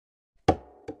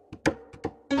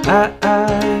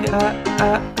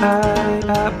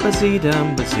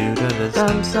Bazidum, bazooda,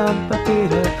 dum, some,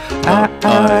 babida.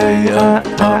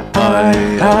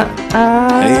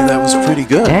 Hey, that was pretty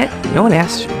good. No one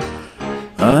asked you.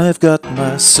 I've got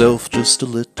myself just a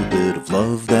little bit of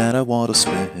love that I want to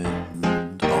spend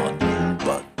on you,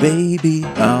 but baby,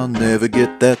 I'll never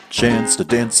get that chance to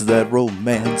dance that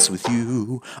romance with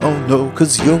you. Oh no,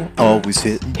 'cause you're always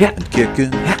hitting and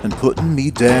kicking and putting me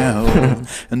down.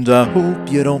 And I hope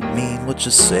you don't mean what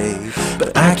you say,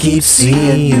 but I keep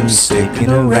seeing you sticking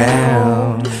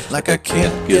around like I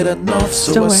can't get enough,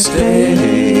 so I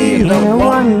stay and I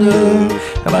wonder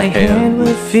if my hand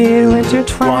would feel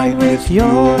intertwined with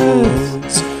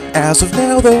yours. As of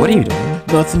now though, What are you doing?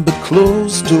 nothing but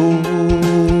closed doors.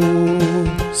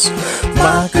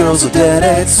 My girl's a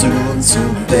dead soon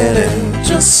dead.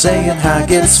 Just saying how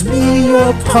gets me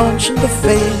a punch in the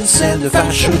face. And if I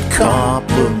should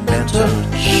compliment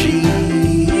her, she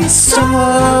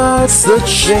starts the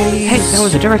chase. Hey, that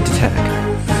was a direct attack.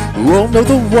 Oh no,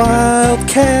 the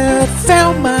wildcat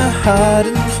found my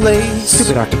hiding place.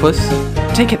 Stupid octopus.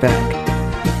 Take it back.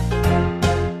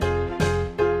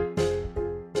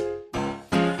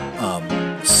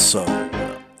 So,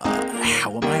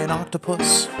 how am I an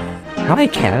octopus? Hi,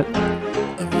 cat.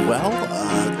 Well,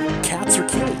 cats are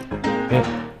cute.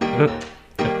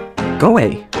 Go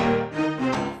away.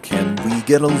 Can we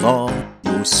get along?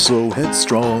 You're so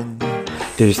headstrong.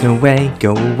 There's no way.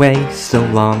 Go away so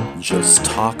long. Just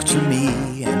talk to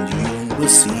me and you will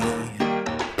see.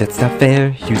 That's not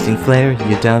fair, using flair,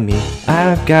 you dummy.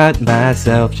 I've got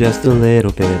myself just a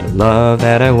little bit of love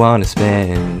that I wanna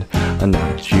spend on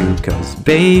not you, 'cause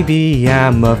baby,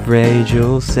 I'm afraid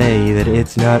you'll say that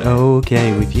it's not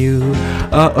okay with you.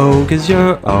 Uh-oh, 'cause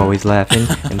you're always laughing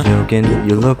and joking,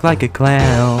 you look like a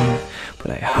clown.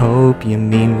 But I hope you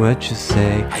mean what you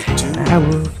say. I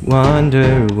would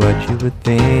wonder what you would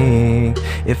think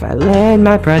if I let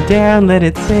my pride down, let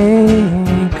it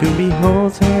sink. Could we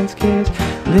hold hands, kiss,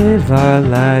 live our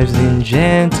lives in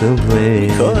gentle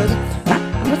bliss?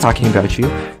 I'm not talking about you.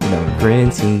 No,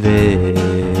 Prince in this.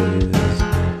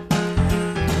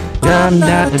 I'm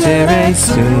not a dere,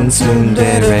 soon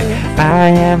dere. I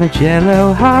have a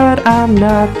jello heart, I'm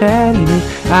not that loose.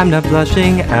 I'm not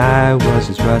blushing, I was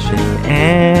just rushing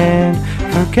and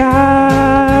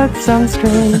forgot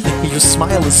sunscreen. Your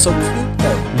smile is so cute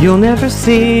though. You'll never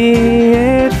see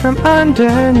it from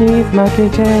underneath my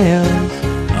pigtails.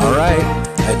 Alright,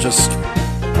 I just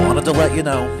wanted to let you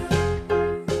know.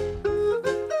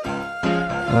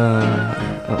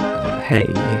 Hey.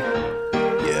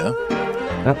 Yeah?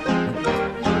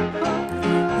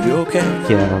 You okay?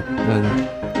 Yeah,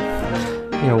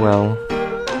 well.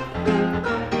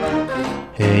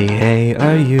 Hey,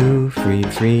 are you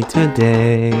free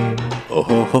today?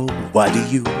 Oh, why do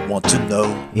you want to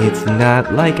know? It's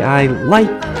not like I like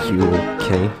you,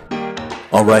 okay?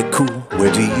 Alright, cool,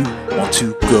 where do you want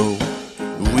to go?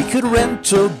 We could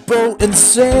rent a boat and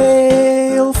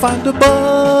sail, find a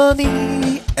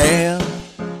bunny and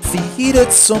feed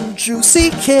it some juicy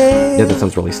cake. Yeah, that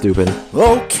sounds really stupid.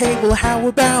 Okay, well how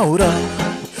about a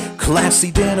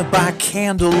classy dinner by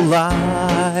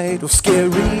candlelight, or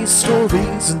scary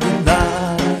stories in the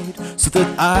night, so that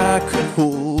I could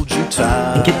hold you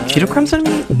tight. And get Cheeto crumbs on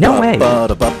me? No way!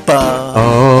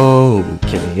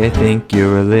 Okay, I think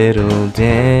you're a little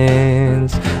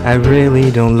dense. I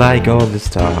really don't like all this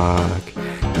talk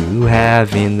you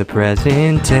have in the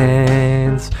present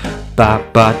tense.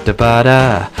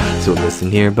 Ba-ba-da-ba-da. So listen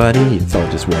here, buddy, it's all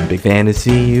just one big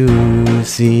fantasy you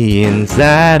see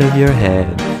inside of your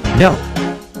head. No!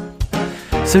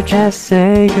 So just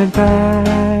say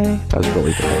goodbye. That was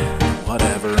really good.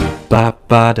 Whatever.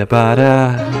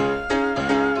 Ba-ba-da-ba-da.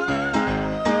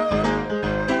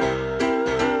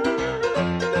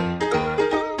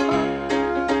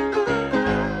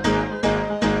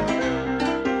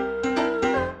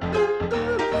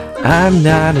 I'm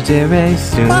not a dere,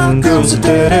 soon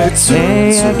dere,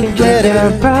 Hey, I can get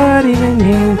your body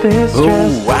beneath this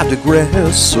dress. Oh, I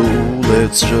digress, so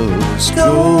let's just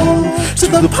go to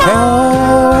the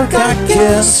park, I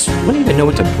guess. I don't even know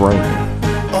what to bring.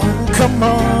 Oh, come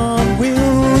on,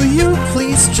 will you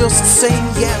please just say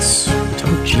yes?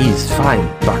 Oh, jeez, fine,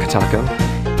 Bakatako.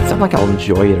 It's not like I'll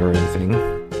enjoy it or anything.